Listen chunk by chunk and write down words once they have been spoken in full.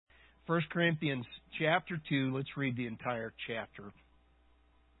1 Corinthians chapter 2, let's read the entire chapter.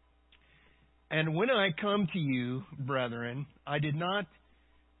 And when I come to you, brethren, I did not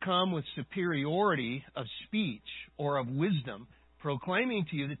come with superiority of speech or of wisdom, proclaiming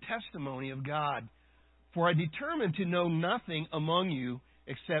to you the testimony of God. For I determined to know nothing among you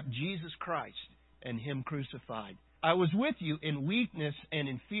except Jesus Christ and Him crucified. I was with you in weakness and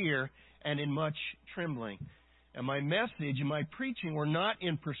in fear and in much trembling. And my message and my preaching were not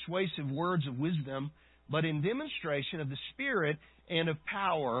in persuasive words of wisdom, but in demonstration of the Spirit and of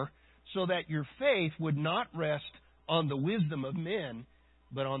power, so that your faith would not rest on the wisdom of men,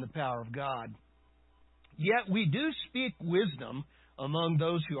 but on the power of God. Yet we do speak wisdom among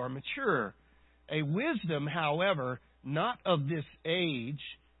those who are mature, a wisdom, however, not of this age,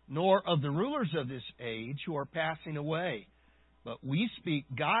 nor of the rulers of this age who are passing away. But we speak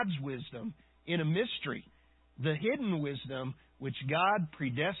God's wisdom in a mystery, the hidden wisdom which God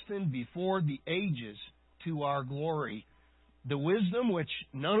predestined before the ages to our glory, the wisdom which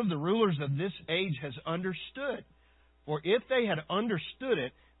none of the rulers of this age has understood. For if they had understood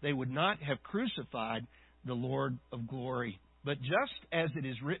it, they would not have crucified the Lord of glory. But just as it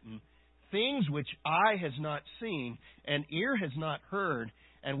is written, things which eye has not seen, and ear has not heard,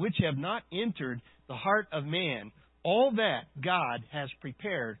 and which have not entered the heart of man, all that God has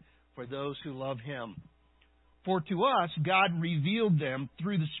prepared for those who love Him. For to us God revealed them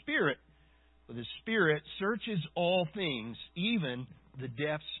through the Spirit. For the Spirit searches all things, even the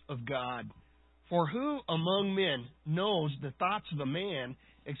depths of God. For who among men knows the thoughts of a man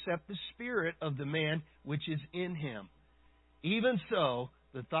except the spirit of the man which is in him? Even so,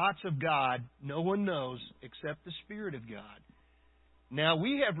 the thoughts of God no one knows except the Spirit of God. Now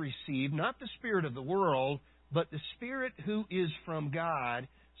we have received not the spirit of the world, but the Spirit who is from God,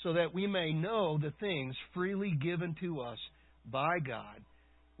 so that we may know the things freely given to us by God,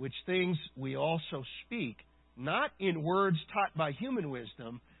 which things we also speak, not in words taught by human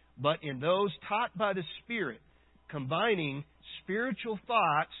wisdom, but in those taught by the Spirit, combining spiritual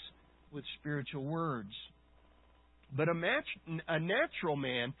thoughts with spiritual words. But a natural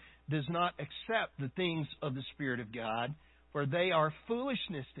man does not accept the things of the Spirit of God, for they are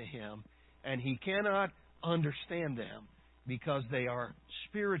foolishness to him, and he cannot understand them, because they are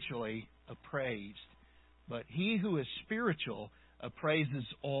spiritually appraised. But he who is spiritual appraises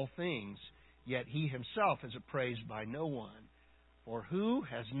all things, yet he himself is appraised by no one. For who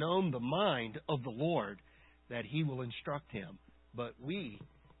has known the mind of the Lord, that He will instruct him? But we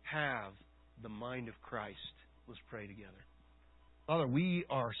have the mind of Christ. Let's pray together. Father, we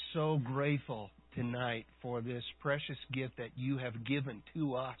are so grateful tonight for this precious gift that You have given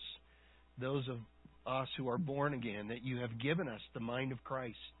to us, those of us who are born again, that You have given us the mind of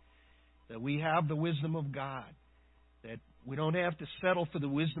Christ, that we have the wisdom of God, that we don't have to settle for the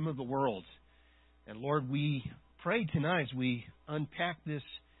wisdom of the world. And Lord, we pray tonight as we unpack this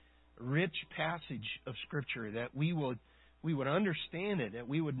rich passage of Scripture that we would understand it, that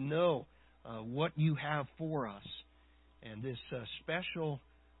we would know what You have for us, and this special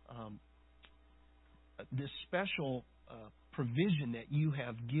provision that You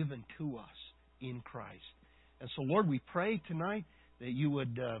have given to us in Christ. And so, Lord, we pray tonight that You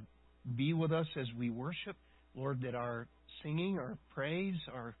would be with us as we worship. Lord, that our singing, our praise,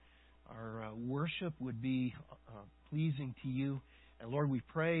 our worship would be pleasing to You. And Lord, we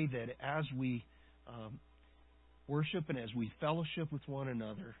pray that as we worship and as we fellowship with one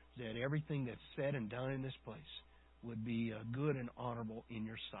another, that everything that's said and done in this place would be good and honorable in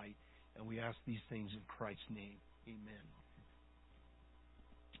Your sight. And we ask these things in Christ's name. Amen.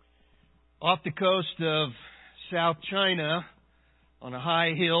 Off the coast of South China, on a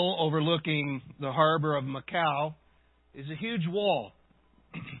high hill overlooking the harbor of Macau, is a huge wall.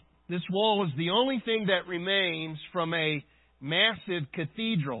 This wall is the only thing that remains from a massive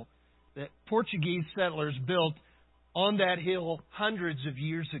cathedral that Portuguese settlers built on that hill hundreds of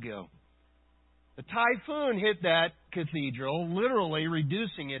years ago. The typhoon hit that cathedral, literally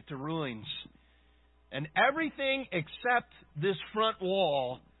reducing it to ruins. And everything except this front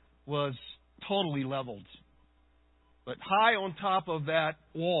wall was totally leveled. But high on top of that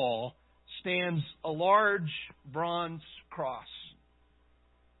wall stands a large bronze cross.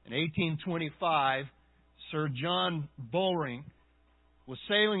 In 1825, Sir John Bowring was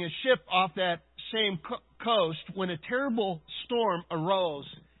sailing a ship off that same coast when a terrible storm arose,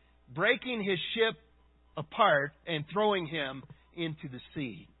 breaking his ship apart and throwing him into the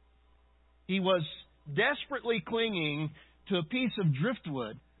sea. He was desperately clinging to a piece of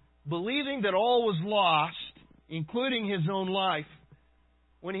driftwood, believing that all was lost, including his own life,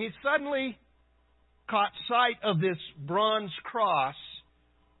 when he suddenly caught sight of this bronze cross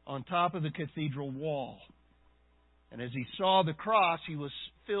on top of the cathedral wall. And as he saw the cross, he was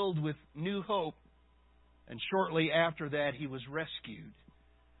filled with new hope. And shortly after that, he was rescued.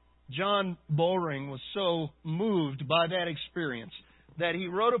 John Bowring was so moved by that experience that he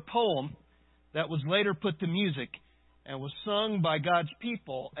wrote a poem that was later put to music and was sung by God's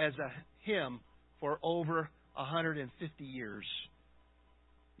people as a hymn for over 150 years.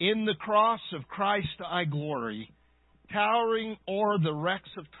 In the cross of Christ I glory, towering o'er the wrecks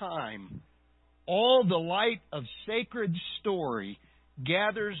of time. All the light of sacred story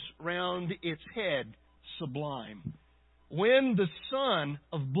gathers round its head sublime. When the sun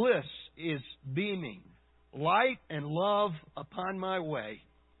of bliss is beaming, light and love upon my way,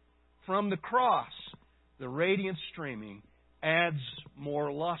 from the cross the radiance streaming adds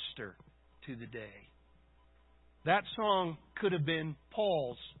more luster to the day. That song could have been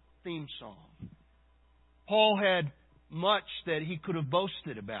Paul's theme song. Paul had much that he could have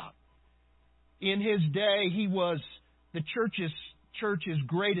boasted about. In his day, he was the church's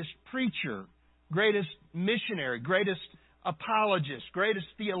greatest preacher, greatest missionary, greatest apologist, greatest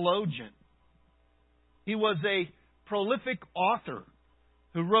theologian. He was a prolific author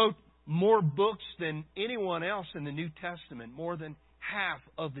who wrote more books than anyone else in the New Testament, more than half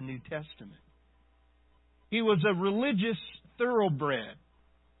of the New Testament. He was a religious thoroughbred,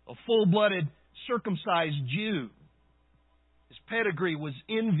 a full-blooded circumcised Jew. His pedigree was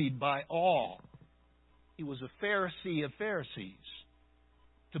envied by all. He was a Pharisee of Pharisees.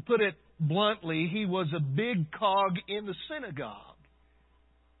 To put it bluntly, he was a big cog in the synagogue.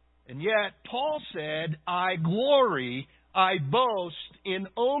 And yet, Paul said, I glory, I boast in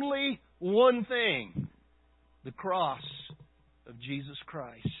only one thing, the cross of Jesus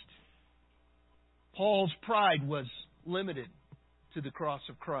Christ. Paul's pride was limited to the cross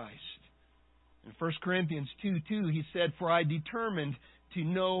of Christ. In 1 Corinthians 2:2, he said, For I determined to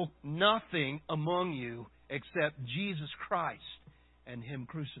know nothing among you except Jesus Christ and Him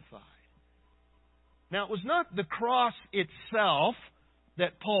crucified. Now, it was not the cross itself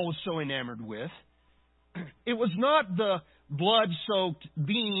that Paul was so enamored with. It was not the blood-soaked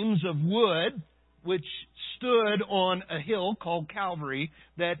beams of wood which stood on a hill called Calvary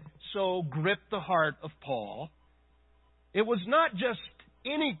that so gripped the heart of Paul. It was not just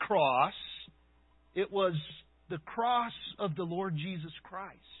any cross. It was the cross of the Lord Jesus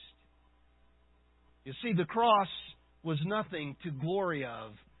Christ. You see, the cross was nothing to glory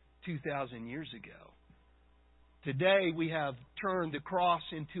of 2,000 years ago. Today we have turned the cross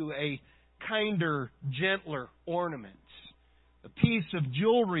into a kinder, gentler ornament, a piece of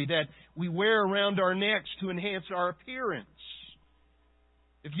jewelry that we wear around our necks to enhance our appearance.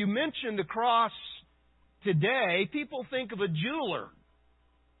 If you mention the cross today, people think of a jeweler.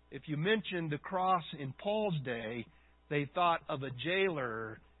 If you mention the cross in Paul's day, they thought of a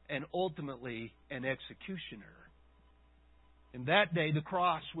jailer and ultimately an executioner. In that day, the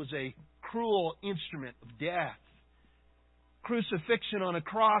cross was a cruel instrument of death. Crucifixion on a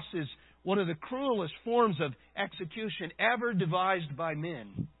cross is one of the cruelest forms of execution ever devised by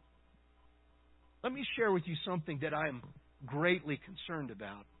men. Let me share with you something that I am greatly concerned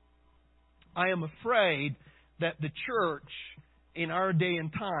about. I am afraid that the church in our day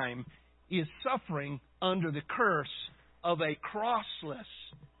and time is suffering under the curse of a crossless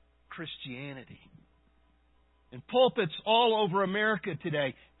Christianity. In pulpits all over America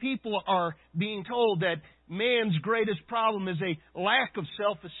today, people are being told that man's greatest problem is a lack of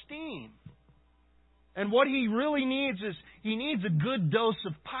self-esteem. And what he really needs is, he needs a good dose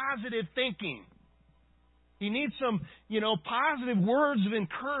of positive thinking. He needs some, positive words of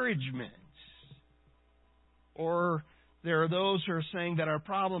encouragement. Or there are those who are saying that our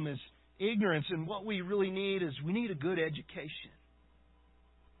problem is ignorance, and what we really need is we need a good education.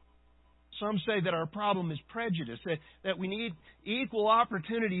 Some say that our problem is prejudice, that we need equal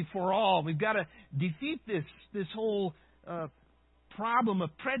opportunity for all. We've got to defeat this whole problem of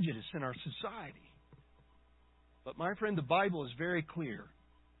prejudice in our society. But my friend, the Bible is very clear.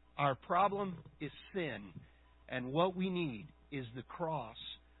 Our problem is sin, and what we need is the cross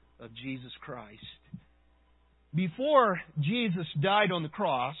of Jesus Christ. Before Jesus died on the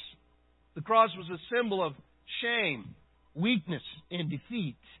cross was a symbol of shame, weakness, and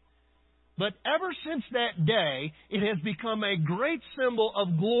defeat. But ever since that day, it has become a great symbol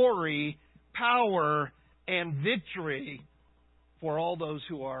of glory, power, and victory for all those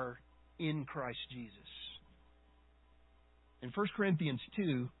who are in Christ Jesus. In 1 Corinthians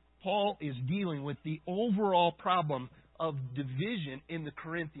 2, Paul is dealing with the overall problem of division in the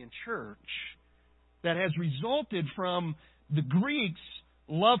Corinthian church that has resulted from the Greeks'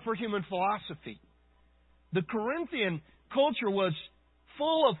 love for human philosophy. The Corinthian culture was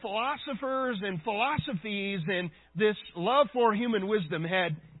full of philosophers and philosophies, and this love for human wisdom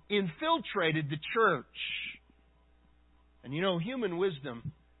had infiltrated the church. And you know, human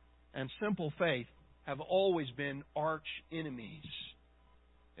wisdom and simple faith have always been arch enemies.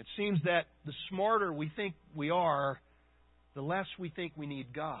 It seems that the smarter we think we are, the less we think we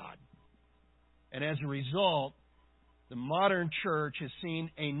need God. And as a result, the modern church has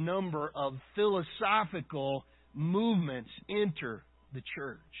seen a number of philosophical movements enter the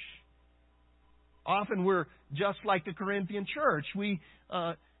church. Often we're just like the Corinthian church. We,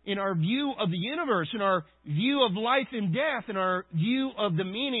 in our view of the universe, in our view of life and death, in our view of the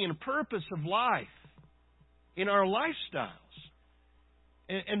meaning and purpose of life, in our lifestyles,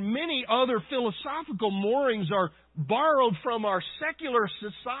 and many other philosophical moorings are borrowed from our secular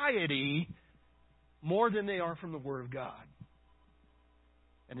society more than they are from the Word of God.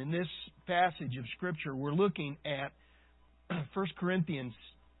 And in this passage of Scripture, we're looking at 1 Corinthians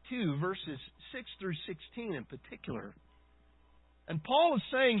 2, verses 6 through 16 in particular. And Paul is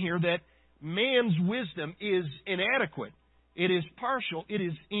saying here that man's wisdom is inadequate. It is partial. It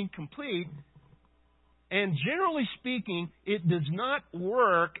is incomplete. And generally speaking, it does not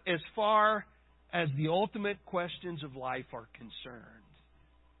work as far as the ultimate questions of life are concerned.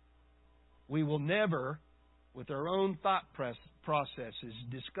 We will never, with our own thought processes,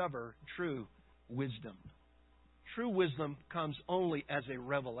 discover true wisdom. True wisdom comes only as a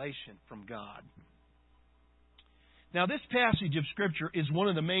revelation from God. Now, this passage of Scripture is one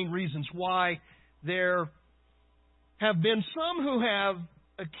of the main reasons why there have been some who have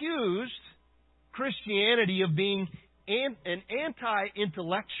accused Christianity of being an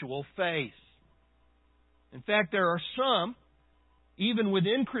anti-intellectual faith. In fact, there are some, even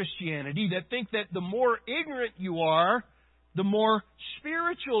within Christianity, that think that the more ignorant you are, the more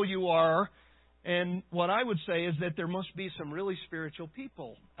spiritual you are. And what I would say is that there must be some really spiritual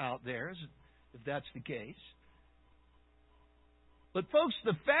people out there, if that's the case. But folks,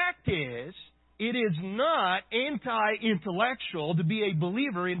 the fact is, it is not anti-intellectual to be a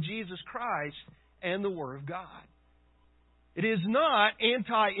believer in Jesus Christ and the Word of God. It is not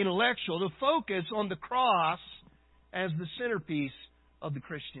anti-intellectual to focus on the cross as the centerpiece of the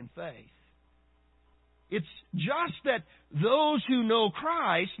Christian faith. It's just that those who know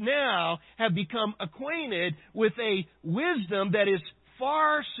Christ now have become acquainted with a wisdom that is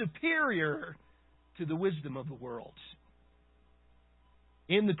far superior to the wisdom of the world.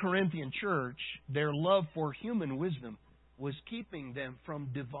 In the Corinthian church, their love for human wisdom was keeping them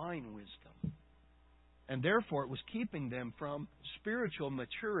from divine wisdom. And therefore, it was keeping them from spiritual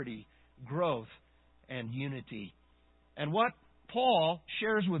maturity, growth, and unity. And what Paul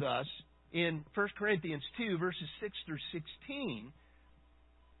shares with us in 1 Corinthians 2, verses 6 through 16,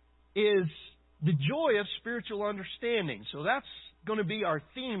 is the joy of spiritual understanding. So that's going to be our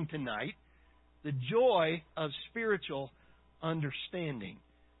theme tonight, the joy of spiritual understanding.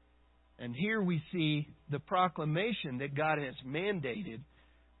 And here we see the proclamation that God has mandated,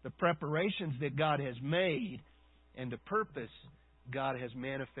 the preparations that God has made, and the purpose God has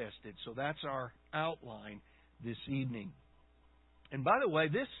manifested. So that's our outline this evening. And by the way,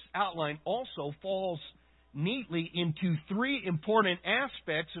 this outline also falls neatly into three important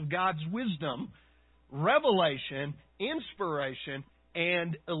aspects of God's wisdom: revelation, inspiration,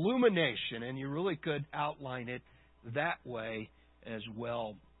 and illumination. And you really could outline it that way as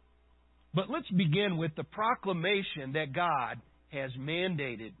well. But let's begin with the proclamation that God has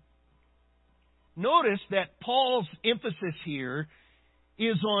mandated. Notice that Paul's emphasis here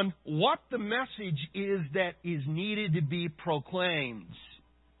is on what the message is that is needed to be proclaimed.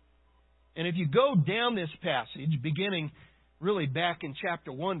 And if you go down this passage, beginning really back in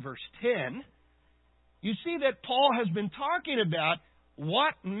chapter 1, verse 10, you see that Paul has been talking about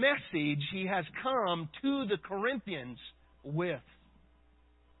what message he has come to the Corinthians with.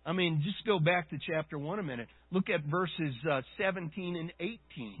 I mean, just go back to chapter 1 a minute. Look at verses 17 and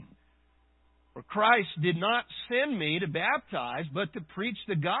 18. For Christ did not send me to baptize, but to preach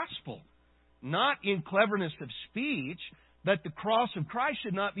the gospel, not in cleverness of speech, that the cross of Christ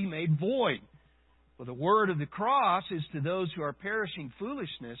should not be made void. For the word of the cross is to those who are perishing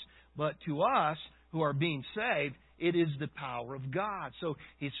foolishness, but to us who are being saved, it is the power of God. So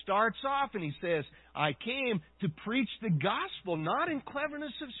he starts off and he says, I came to preach the gospel, not in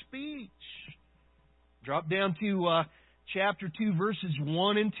cleverness of speech. Drop down to chapter 2, verses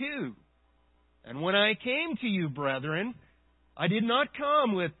 1 and 2. And when I came to you, brethren, I did not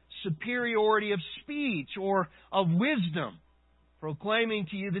come with superiority of speech or of wisdom, proclaiming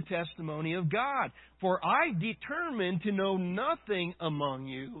to you the testimony of God. For I determined to know nothing among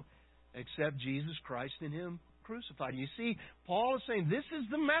you except Jesus Christ and Him crucified. You see, Paul is saying, this is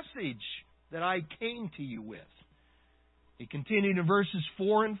the message that I came to you with. He continued in verses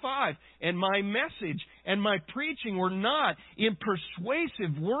 4 and 5. And my message and my preaching were not in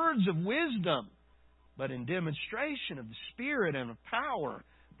persuasive words of wisdom, but in demonstration of the Spirit and of power,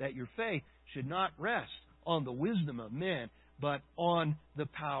 that your faith should not rest on the wisdom of men, but on the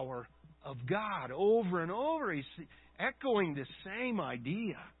power of God. Over and over, he's echoing the same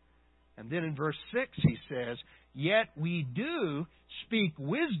idea. And then in verse 6 he says, yet we do speak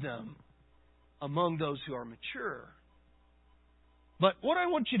wisdom among those who are mature. But what I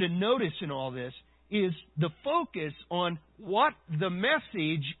want you to notice in all this is the focus on what the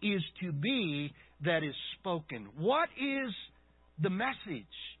message is to be that is spoken. What is the message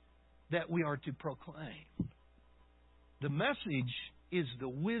that we are to proclaim? The message is the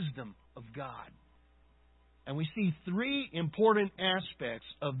wisdom of God. And we see three important aspects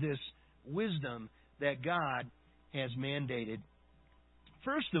of this wisdom that God has mandated.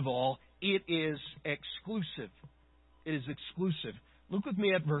 First of all, it is exclusive. It is exclusive. Look with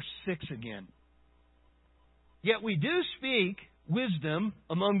me at verse 6 again. Yet we do speak wisdom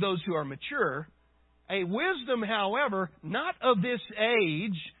among those who are mature, a wisdom, however, not of this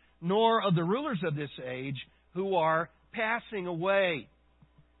age, nor of the rulers of this age, who are passing away.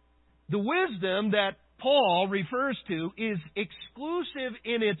 The wisdom that Paul refers to is exclusive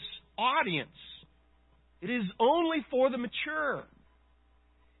in its audience. It is only for the mature.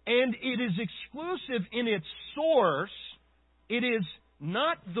 And it is exclusive in its source. It is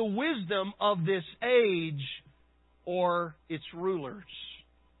not the wisdom of this age or its rulers.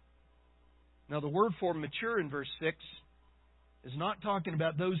 Now, the word for mature in verse 6 is not talking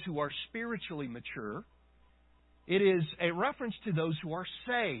about those who are spiritually mature. It is a reference to those who are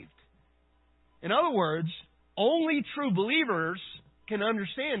saved. In other words, only true believers can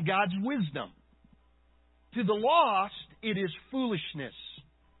understand God's wisdom. To the lost, it is foolishness.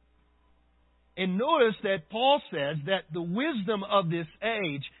 And notice that Paul says that the wisdom of this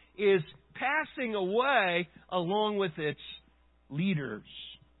age is passing away along with its leaders.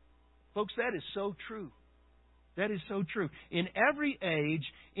 Folks, that is so true. That is so true. In every age,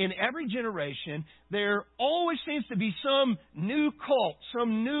 in every generation, there always seems to be some new cult,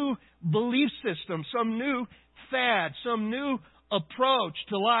 some new belief system, some new fad, some new approach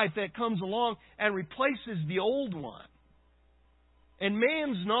to life that comes along and replaces the old one. And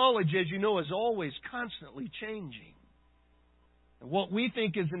man's knowledge, as you know, is always constantly changing. And what we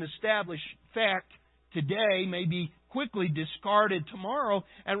think is an established fact today may be quickly discarded tomorrow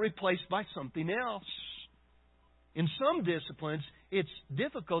and replaced by something else. In some disciplines, it's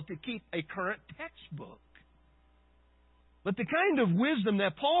difficult to keep a current textbook. But the kind of wisdom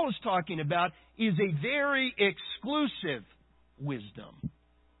that Paul is talking about is a very exclusive wisdom.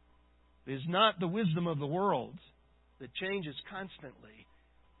 It is not the wisdom of the world that changes constantly.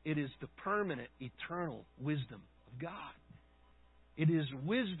 It is the permanent, eternal wisdom of God. It is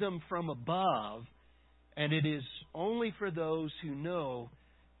wisdom from above, and it is only for those who know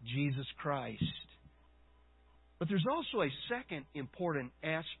Jesus Christ. But there's also a second important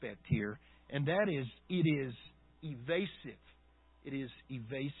aspect here, and that is it is evasive. It is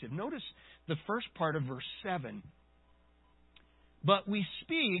evasive. Notice the first part of verse 7. But we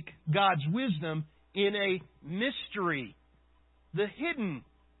speak God's wisdom in a mystery, the hidden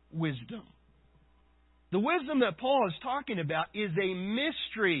wisdom. The wisdom that Paul is talking about is a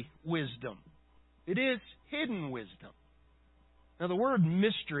mystery wisdom. It is hidden wisdom. Now, the word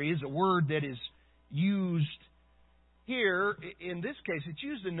mystery is a word that is used here. In this case, it's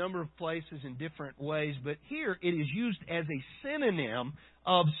used a number of places in different ways, but here it is used as a synonym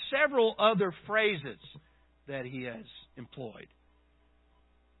of several other phrases that he has employed.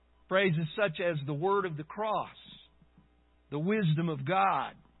 Phrases such as the word of the cross, the wisdom of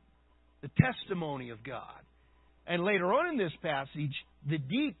God, the testimony of God. And later on in this passage, the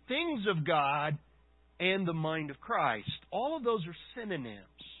deep things of God and the mind of Christ. All of those are synonyms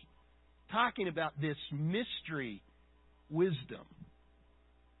talking about this mystery wisdom.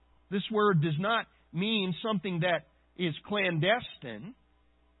 This word does not mean something that is clandestine.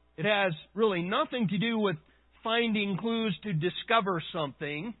 It has really nothing to do with finding clues to discover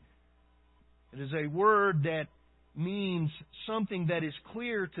something. It is a word that means something that is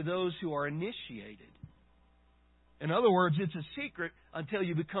clear to those who are initiated. In other words, it's a secret until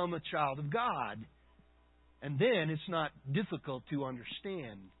you become a child of God. And then it's not difficult to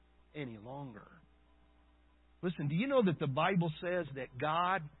understand any longer. Listen, do you know that the Bible says that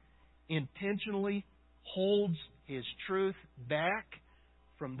God intentionally holds His truth back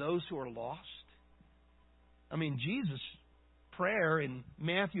from those who are lost? I mean, Jesus prayer in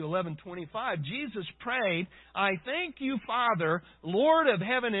Matthew 11:25, Jesus prayed, "I thank you, Father, Lord of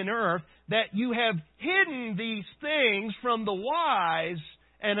heaven and earth, that you have hidden these things from the wise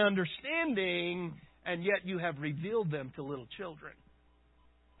and understanding, and yet you have revealed them to little children."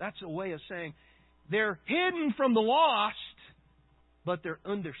 That's a way of saying they're hidden from the lost, but they're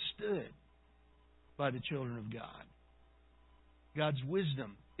understood by the children of God. God's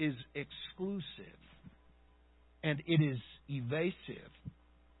wisdom is exclusive, and it is evasive.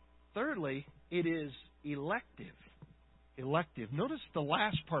 Thirdly, it is elective. Elective. Notice the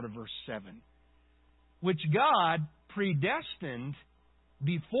last part of verse 7. Which God predestined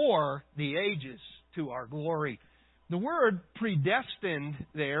before the ages to our glory. The word predestined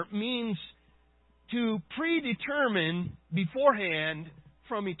there means to predetermine beforehand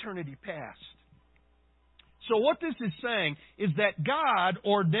from eternity past. So what this is saying is that God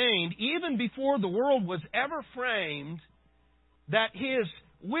ordained, even before the world was ever framed, that His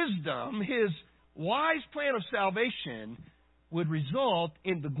wisdom, His wise plan of salvation would result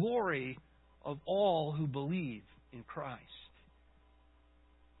in the glory of all who believe in Christ.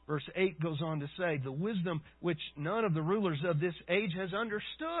 Verse 8 goes on to say, "The wisdom which none of the rulers of this age has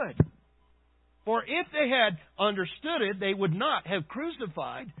understood. For if they had understood it, they would not have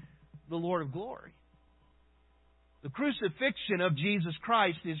crucified the Lord of glory." The crucifixion of Jesus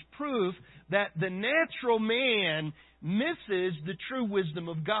Christ is proof that the natural man misses the true wisdom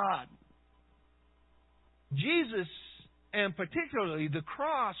of God. Jesus, and particularly the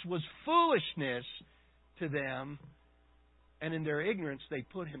cross, was foolishness to them, and in their ignorance they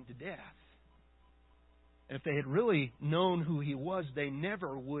put Him to death. And if they had really known who He was, they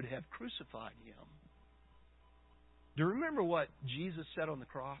never would have crucified Him. Do you remember what Jesus said on the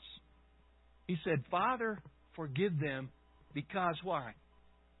cross? He said, "Father, forgive them, because why?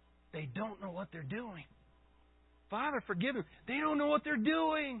 They don't know what they're doing." Father, forgive them. They don't know what they're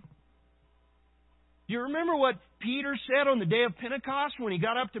doing. Do you remember what Peter said on the day of Pentecost when he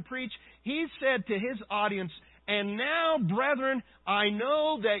got up to preach? He said to his audience, "And now, brethren, I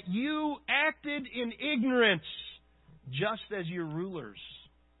know that you acted in ignorance, just as your rulers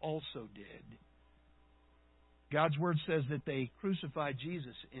also did." God's Word says that they crucified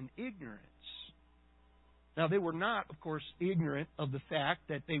Jesus in ignorance. Now, they were not, of course, ignorant of the fact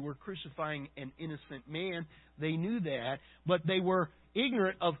that they were crucifying an innocent man. They knew that, but they were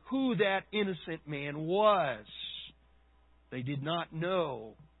ignorant of who that innocent man was. They did not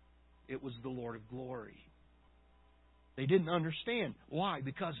know it was the Lord of glory. They didn't understand. Why?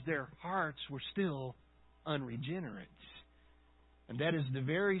 Because their hearts were still unregenerate. And that is the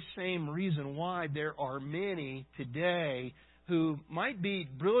very same reason why there are many today who might be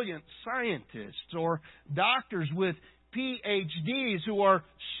brilliant scientists or doctors with PhDs who are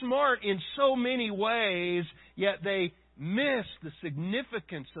smart in so many ways, yet they miss the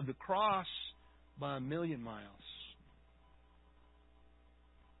significance of the cross by a million miles.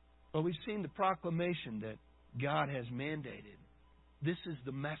 But we've seen the proclamation that God has mandated. This is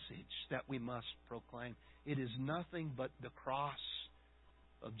the message that we must proclaim. It is nothing but the cross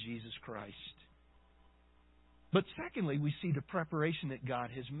of Jesus Christ. But secondly, we see the preparation that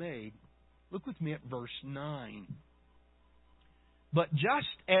God has made. Look with me at verse 9. "But just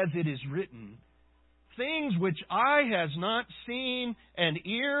as it is written, things which eye has not seen and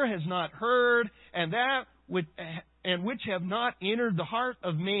ear has not heard, and which have not entered the heart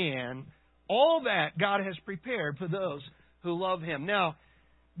of man, all that God has prepared for those who love Him." Now,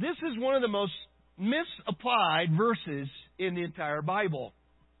 this is one of the most misapplied verses in the entire Bible.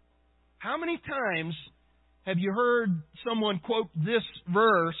 How many times have you heard someone quote this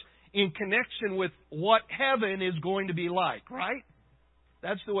verse in connection with what heaven is going to be like, right?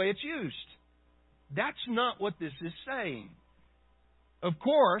 That's the way it's used. That's not what this is saying. Of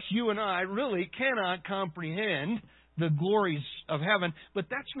course, you and I really cannot comprehend the glories of heaven, but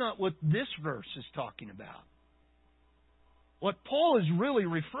that's not what this verse is talking about. What Paul is really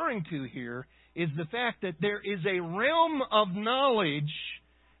referring to here is the fact that there is a realm of knowledge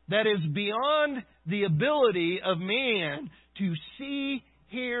that is beyond the ability of man to see,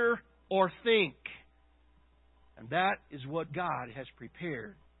 hear, or think. And that is what God has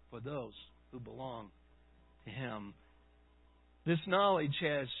prepared for those who belong to Him. This knowledge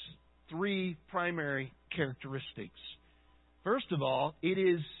has three primary characteristics. First of all, it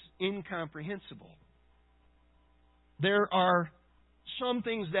is incomprehensible. There are some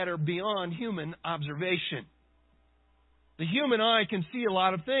things that are beyond human observation. The human eye can see a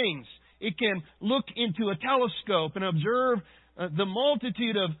lot of things. It can look into a telescope and observe the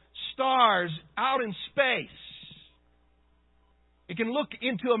multitude of stars out in space. It can look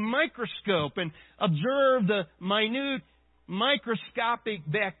into a microscope and observe the minute microscopic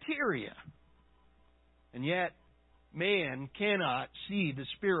bacteria. And yet, man cannot see the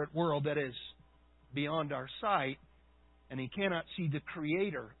spirit world that is beyond our sight, and he cannot see the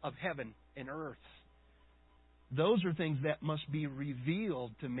Creator of heaven and earth. Those are things that must be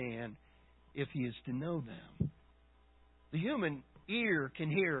revealed to man if he is to know them. The human ear can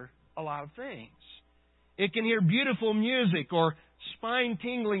hear a lot of things. It can hear beautiful music or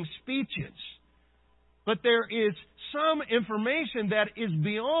spine-tingling speeches. But there is some information that is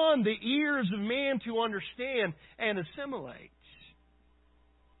beyond the ears of man to understand and assimilate.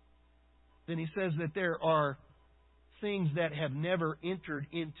 Then he says that there are things that have never entered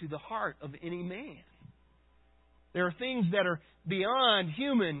into the heart of any man. There are things that are beyond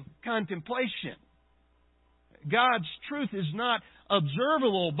human contemplation. God's truth is not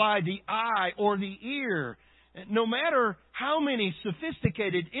observable by the eye or the ear, no matter how many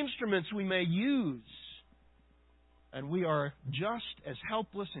sophisticated instruments we may use. And we are just as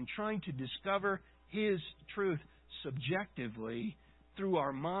helpless in trying to discover His truth subjectively through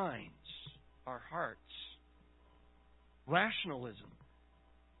our minds, our hearts. Rationalism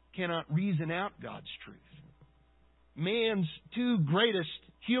cannot reason out God's truth. Man's two greatest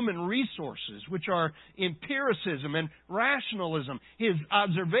human resources, which are empiricism and rationalism, his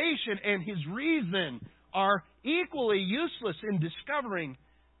observation and his reason, are equally useless in discovering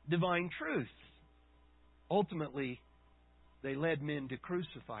divine truth. Ultimately, they led men to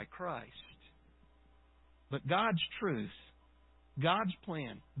crucify Christ. But God's truth, God's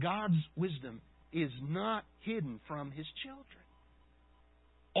plan, God's wisdom is not hidden from His children.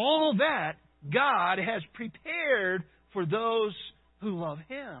 All that God has prepared for those who love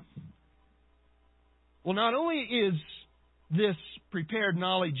Him. Well, not only is this prepared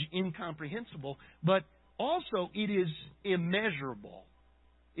knowledge incomprehensible, but also it is immeasurable.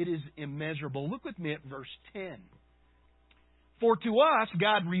 It is immeasurable. Look with me at verse 10. For to us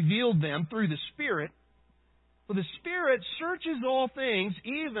God revealed them through the Spirit. For the Spirit searches all things,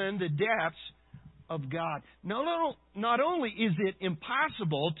 even the depths of God. Not only is it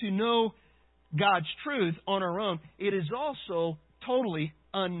impossible to know God's truth on our own, it is also totally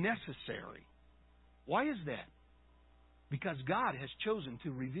unnecessary. Why is that? Because God has chosen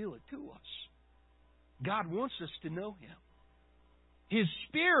to reveal it to us. God wants us to know Him. His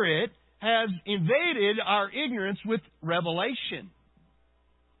Spirit has invaded our ignorance with revelation.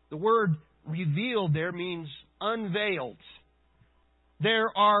 The word revealed there means unveiled. There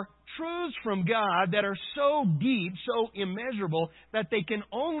are truths from God that are so deep, so immeasurable, that they can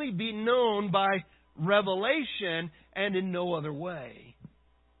only be known by revelation and in no other way.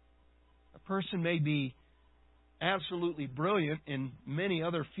 A person may be absolutely brilliant in many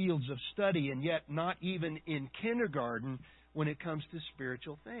other fields of study, and yet not even in kindergarten when it comes to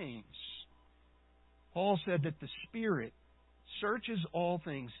spiritual things. Paul said that the Spirit searches all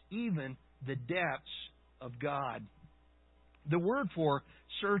things, even the depths of God. The word for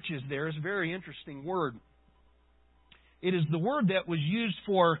searches there is a very interesting word. It is the word that was used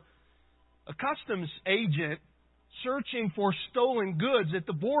for a customs agent searching for stolen goods at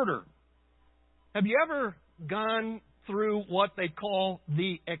the border. Have you ever gone through what they call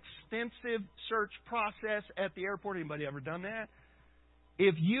the extensive search process at the airport? Anybody ever done that?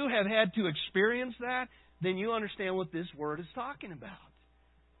 If you have had to experience that, then you understand what this word is talking about.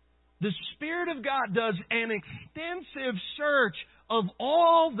 The Spirit of God does an extensive search of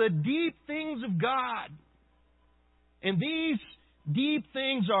all the deep things of God. And these deep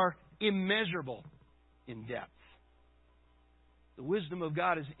things are immeasurable in depth. The wisdom of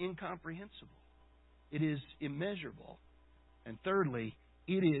God is incomprehensible. It is immeasurable. And thirdly,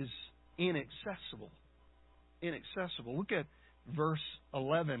 it is inaccessible. Inaccessible. Look at verse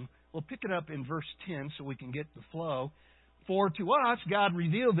 11. We'll pick it up in verse 10 so we can get the flow. For to us God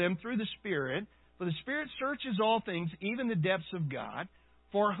revealed them through the Spirit. For the Spirit searches all things, even the depths of God.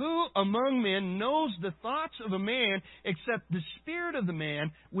 For who among men knows the thoughts of a man except the spirit of the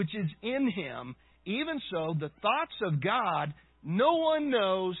man which is in him? Even so, the thoughts of God no one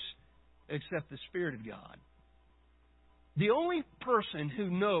knows except the Spirit of God. The only person who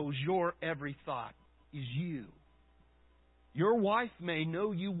knows your every thought is you. Your wife may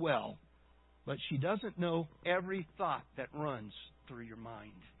know you well, but she doesn't know every thought that runs through your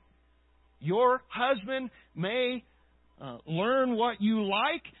mind. Your husband may learn what you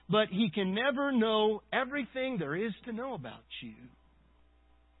like, but he can never know everything there is to know about you.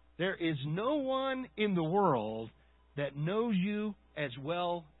 There is no one in the world that knows you as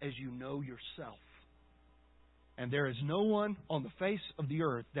well as you know yourself. And there is no one on the face of the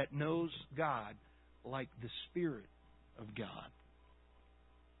earth that knows God like the Spirit of God.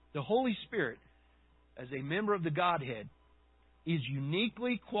 The Holy Spirit, as a member of the Godhead, is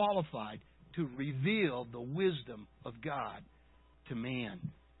uniquely qualified to reveal the wisdom of God to man.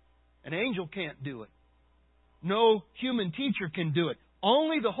 An angel can't do it. No human teacher can do it.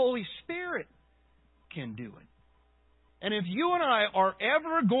 Only the Holy Spirit can do it. And if you and I are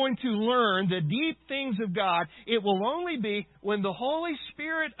ever going to learn the deep things of God, it will only be when the Holy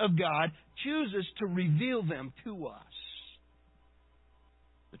Spirit of God chooses to reveal them to us.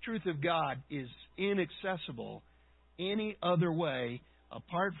 The truth of God is inaccessible any other way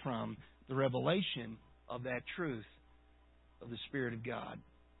apart from the revelation of that truth of the Spirit of God.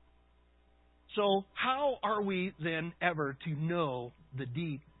 So, how are we then ever to know the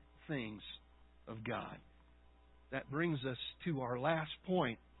deep things of God? That brings us to our last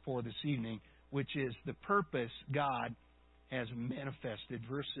point for this evening, which is the purpose God has manifested,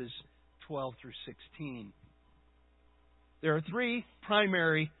 verses 12 through 16. There are three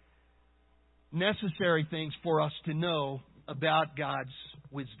primary necessary things for us to know about God's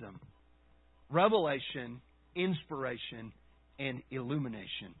wisdom: revelation, inspiration, and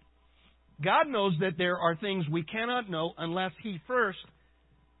illumination. God knows that there are things we cannot know unless He first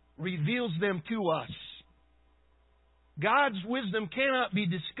reveals them to us. God's wisdom cannot be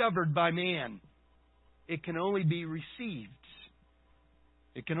discovered by man. It can only be received.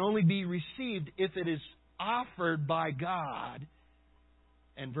 It can only be received if it is offered by God.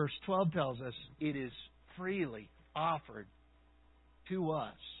 And verse 12 tells us it is freely offered to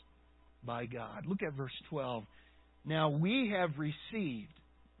us by God. Look at verse 12. Now we have received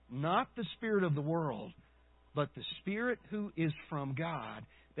not the spirit of the world, but the Spirit who is from God,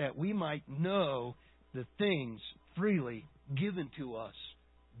 that we might know the things freely given to us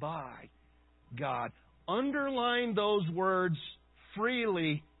by God. Underline those words,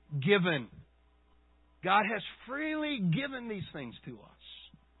 freely given. God has freely given these things to us.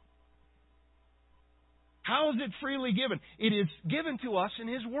 How is it freely given? It is given to us in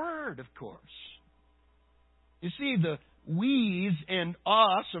His Word, of course. You see, the we's and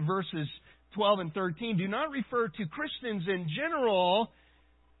us of verses 12 and 13 do not refer to Christians in general.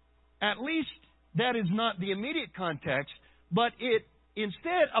 At least that is not the immediate context, but it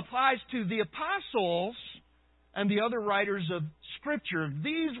instead applies to the apostles and the other writers of Scripture.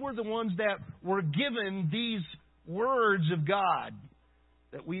 These were the ones that were given these words of God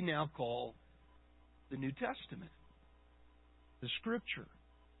that we now call the New Testament, the Scripture.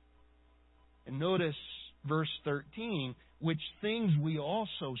 And notice verse 13, which things we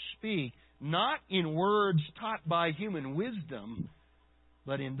also speak, not in words taught by human wisdom,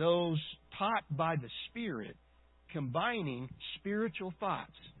 but in those taught by the Spirit, combining spiritual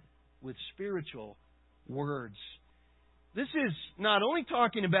thoughts with spiritual words. This is not only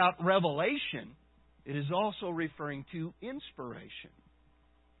talking about revelation, it is also referring to inspiration.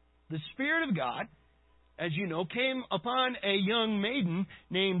 The Spirit of God, as you know, came upon a young maiden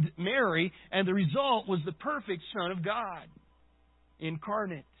named Mary, and the result was the perfect Son of God,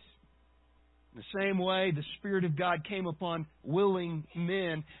 incarnate. In the same way, the Spirit of God came upon willing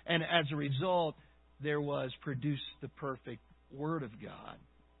men, and as a result, there was produced the perfect Word of God,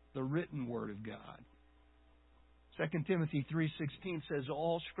 the written Word of God. 2 Timothy 3:16 says,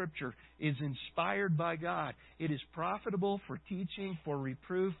 all Scripture is inspired by God. It is profitable for teaching, for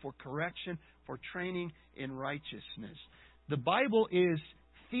reproof, for correction, for training in righteousness. The Bible is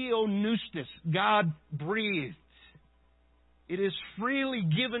theopneustos, God-breathed. It is freely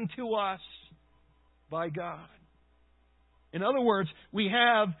given to us by God. In other words, we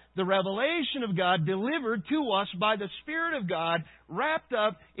have the revelation of God delivered to us by the Spirit of God, wrapped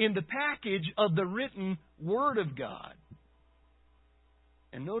up in the package of the written Word of God.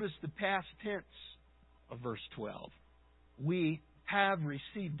 And notice the past tense of verse 12. We have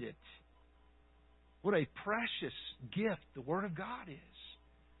received it. What a precious gift the Word of God is.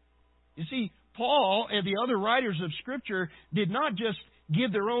 You see, Paul and the other writers of Scripture did not just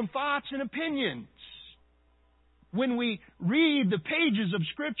give their own thoughts and opinions. When we read the pages of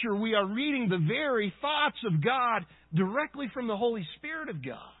Scripture, we are reading the very thoughts of God directly from the Holy Spirit of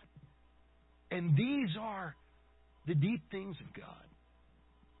God. And these are the deep things of God.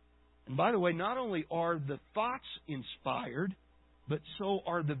 And by the way, not only are the thoughts inspired, but so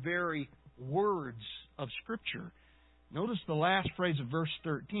are the very words of Scripture. Notice the last phrase of verse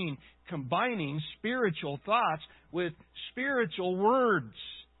 13, combining spiritual thoughts with spiritual words.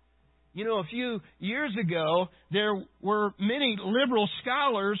 You know, a few years ago, there were many liberal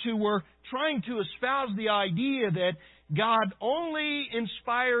scholars who were trying to espouse the idea that God only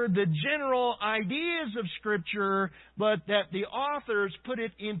inspired the general ideas of Scripture, but that the authors put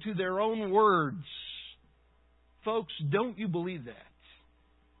it into their own words. Folks, don't you believe that?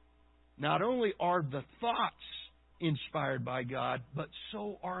 Not only are the thoughts inspired by God, but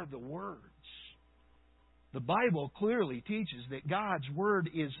so are the words. The Bible clearly teaches that God's Word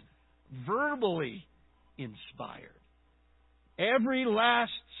is verbally inspired. Every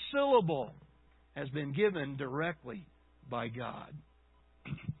last syllable has been given directly by God.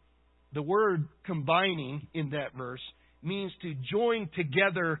 The word combining in that verse means to join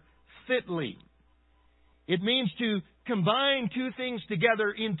together fitly. It means to combine two things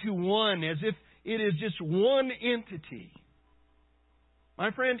together into one, as if it is just one entity.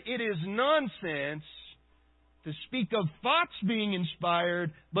 My friend, it is nonsense to speak of thoughts being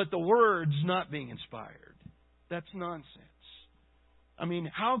inspired, but the words not being inspired. That's nonsense. I mean,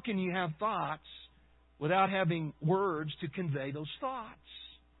 how can you have thoughts without having words to convey those thoughts?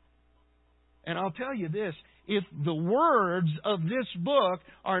 And I'll tell you this, if the words of this book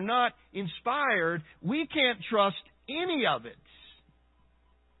are not inspired, we can't trust any of it.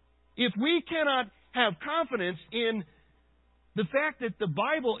 If we cannot have confidence in the fact that the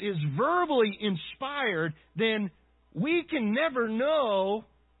Bible is verbally inspired, then we can never know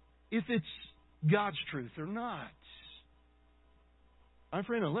if it's God's truth or not. My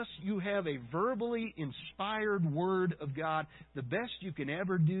friend, unless you have a verbally inspired Word of God, the best you can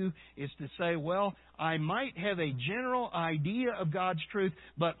ever do is to say, well, I might have a general idea of God's truth,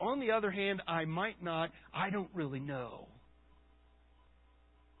 but on the other hand, I might not. I don't really know.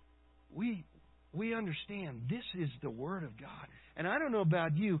 We understand this is the Word of God. And I don't know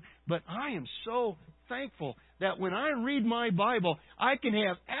about you, but I am so thankful that when I read my Bible, I can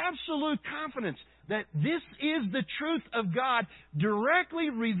have absolute confidence that this is the truth of God directly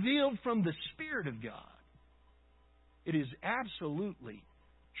revealed from the Spirit of God. It is absolutely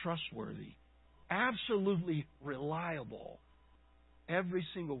trustworthy, absolutely reliable, every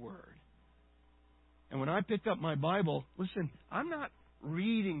single word. And when I pick up my Bible, listen, I'm not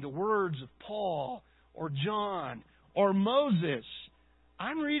reading the words of Paul or John or Moses.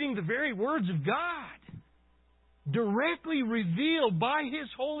 I'm reading the very words of God, directly revealed by His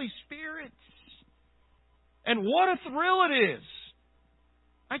Holy Spirit. And what a thrill it is!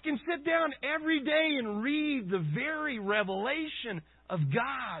 I can sit down every day and read the very revelation of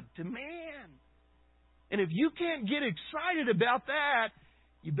God to man. And if you can't get excited about that,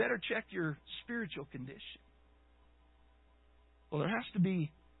 you better check your spiritual condition. Well, there has to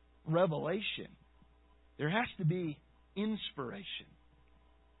be revelation. There has to be inspiration.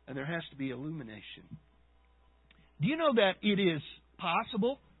 And there has to be illumination. Do you know that it is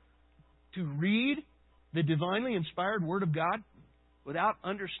possible to read the divinely inspired Word of God without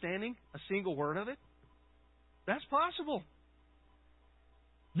understanding a single word of it? That's possible.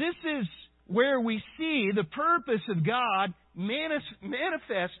 This is where we see the purpose of God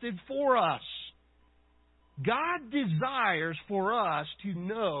manifested for us. God desires for us to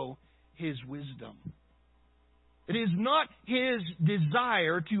know His wisdom. It is not His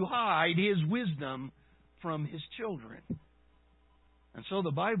desire to hide His wisdom from His children. And so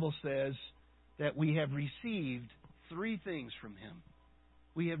the Bible says that we have received three things from Him.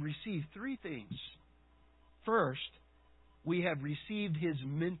 We have received three things. First, we have received His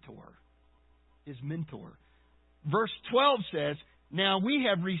mentor. His mentor. Verse 12 says, "Now we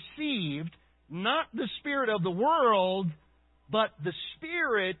have received not the spirit of the world, but the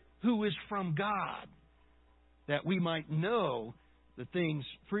Spirit who is from God, that we might know the things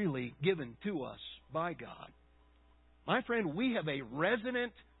freely given to us by God." My friend, we have a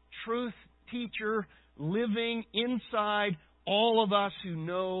resident truth teacher living inside all of us who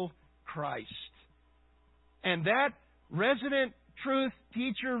know Christ. And that resident truth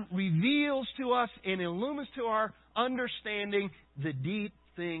teacher reveals to us and illumines to our understanding the deep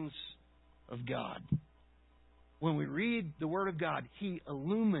things of God. When we read the Word of God, He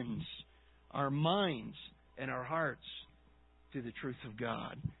illumines our minds and our hearts to the truth of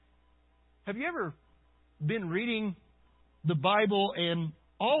God. Have you ever been reading the Bible and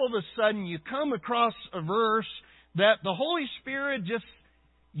all of a sudden you come across a verse that the Holy Spirit just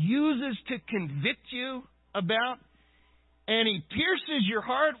uses to convict you about, and He pierces your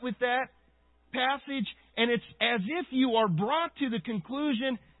heart with that passage, and it's as if you are brought to the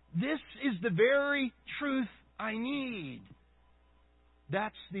conclusion, this is the very truth I need.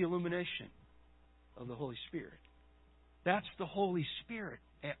 That's the illumination of the Holy Spirit. That's the Holy Spirit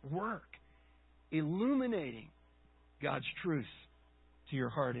at work, illuminating God's truth to your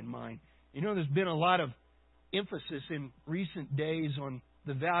heart and mind. You know, there's been a lot of emphasis in recent days on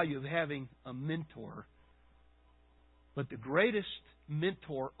the value of having a mentor. But the greatest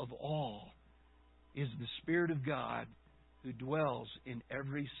mentor of all is the Spirit of God who dwells in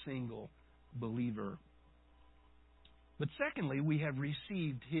every single believer. But secondly, we have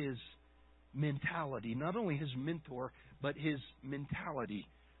received His mentality. Not only his mentor, but his mentality.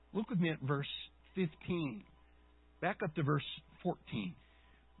 Look with me at verse 15. Back up to verse 14.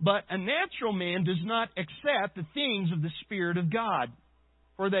 But a natural man does not accept the things of the Spirit of God,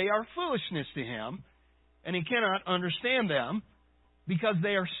 for they are foolishness to him, and he cannot understand them, because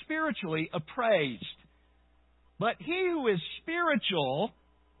they are spiritually appraised. But he who is spiritual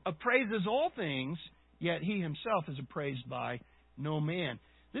appraises all things, yet he himself is appraised by no man.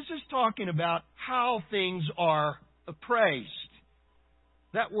 This is talking about how things are appraised.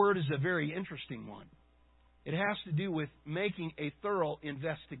 That word is a very interesting one. It has to do with making a thorough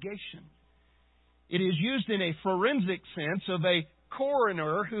investigation. It is used in a forensic sense of a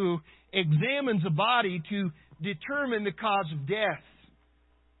coroner who examines a body to determine the cause of death.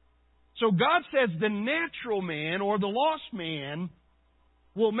 So God says the natural man or the lost man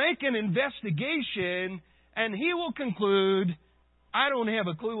will make an investigation and he will conclude, I don't have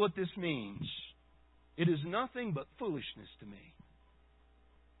a clue what this means. It is nothing but foolishness to me.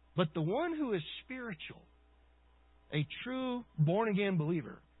 But the one who is spiritual, a true born-again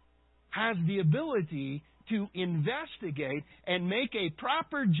believer, has the ability to investigate and make a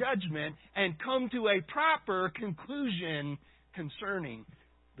proper judgment and come to a proper conclusion concerning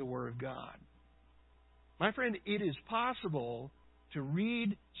the Word of God. My friend, it is possible to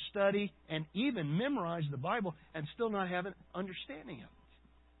read, study, and even memorize the Bible and still not have an understanding of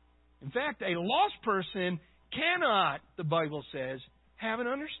it. In fact, a lost person cannot, the Bible says, have an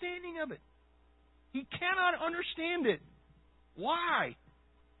understanding of it. He cannot understand it. Why?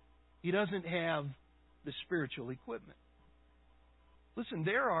 He doesn't have the spiritual equipment. Listen,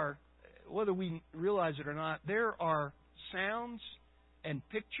 there are, whether we realize it or not, there are sounds and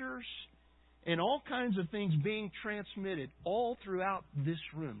pictures and all kinds of things being transmitted all throughout this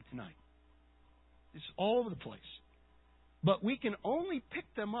room tonight. It's all over the place. But we can only pick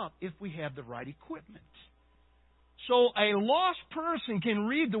them up if we have the right equipment. So a lost person can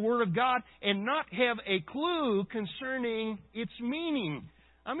read the Word of God and not have a clue concerning its meaning.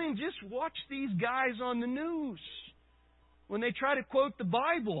 I mean, just watch these guys on the news when they try to quote the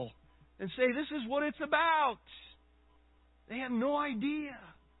Bible and say, this is what it's about. They have no idea.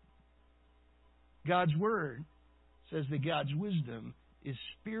 God's Word says that God's wisdom is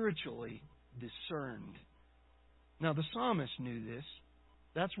spiritually discerned. Now, the psalmist knew this.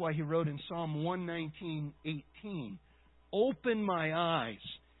 That's why he wrote in Psalm 119:18, open my eyes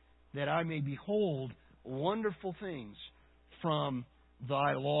that I may behold wonderful things from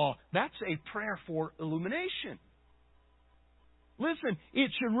thy law. That's a prayer for illumination. Listen,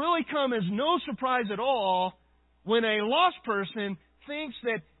 it should really come as no surprise at all when a lost person thinks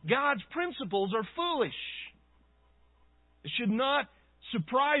that God's principles are foolish. It should not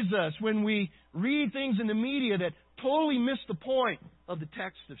surprise us when we read things in the media that totally miss the point of the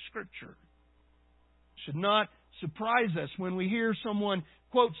text of Scripture. It should not surprise us when we hear someone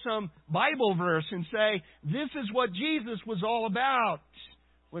quote some Bible verse and say, this is what Jesus was all about,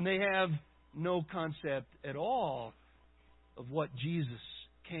 when they have no concept at all of what Jesus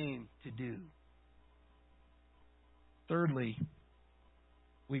came to do. Thirdly,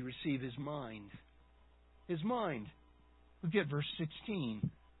 we receive His mind. His mind. Look at verse 16.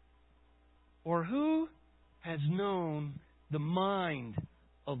 Or who has known the mind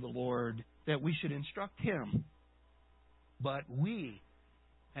of the Lord that we should instruct Him? But we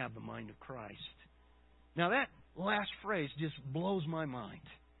have the mind of Christ. Now that last phrase just blows my mind.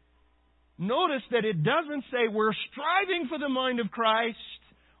 Notice that it doesn't say we're striving for the mind of Christ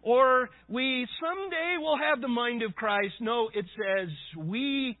or we someday will have the mind of Christ. No, it says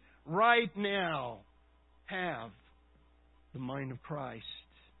we right now have the mind of Christ.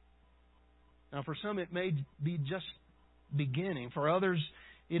 Now for some it may be just beginning. For others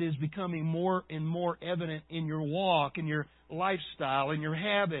it is becoming more and more evident in your walk, in your lifestyle, in your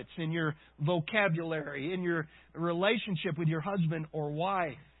habits, in your vocabulary, in your relationship with your husband or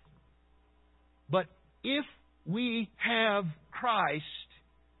wife. But if we have Christ,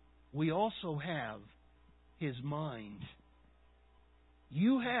 we also have His mind.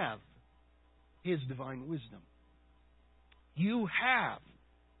 You have His divine wisdom. You have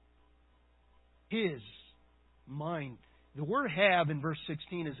His mind. The word have in verse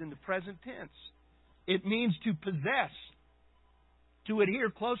 16 is in the present tense. It means to possess, to adhere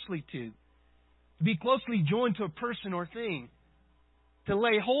closely to be closely joined to a person or thing, to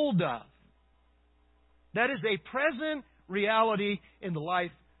lay hold of. That is a present reality in the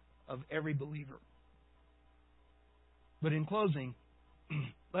life of every believer. But in closing,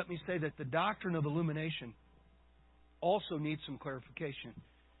 let me say that the doctrine of illumination also needs some clarification.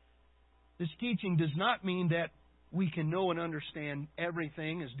 This teaching does not mean that we can know and understand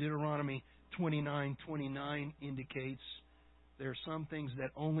everything, as Deuteronomy 29:29 indicates there are some things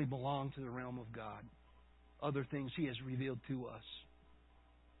that only belong to the realm of God. Other things He has revealed to us.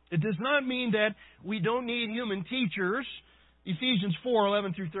 It does not mean that we don't need human teachers. Ephesians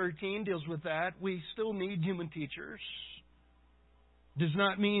 4:11 through 13 deals with that. We still need human teachers. It does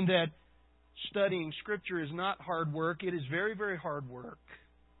not mean that studying Scripture is not hard work. It is very, very hard work.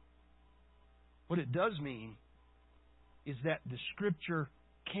 What it does mean is that the Scripture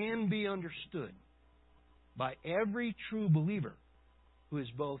can be understood by every true believer who is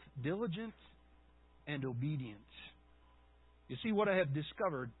both diligent and obedient. You see, what I have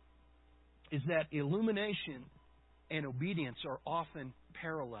discovered is that illumination and obedience are often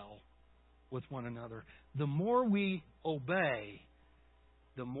parallel with one another. The more we obey,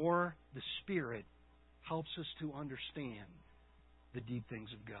 the more the Spirit helps us to understand the deep things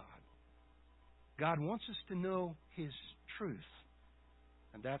of God. God wants us to know His truth,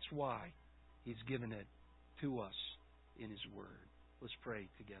 and that's why He's given it to us in His Word. Let's pray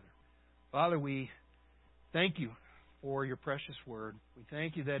together. Father, we thank You for Your precious Word. We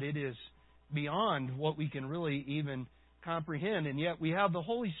thank You that it is beyond what we can really even comprehend, and yet we have the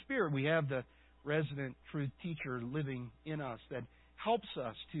Holy Spirit. We have the resident truth teacher living in us that helps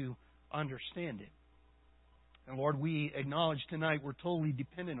us to understand it. And Lord, we acknowledge tonight we're totally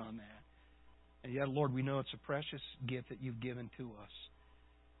dependent on that. And yet, Lord, we know it's a precious gift that You've given to us.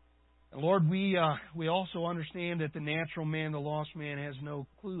 And Lord, we also understand that the natural man, the lost man, has no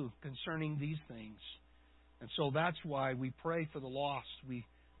clue concerning these things. And so that's why we pray for the lost. We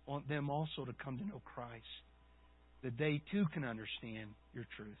want them also to come to know Christ, that they too can understand Your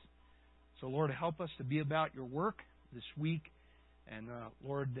truth. So Lord, help us to be about Your work this week. And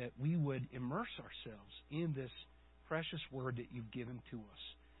Lord, that we would immerse ourselves in this precious Word that You've given to us.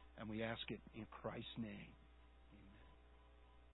 And we ask it in Christ's name.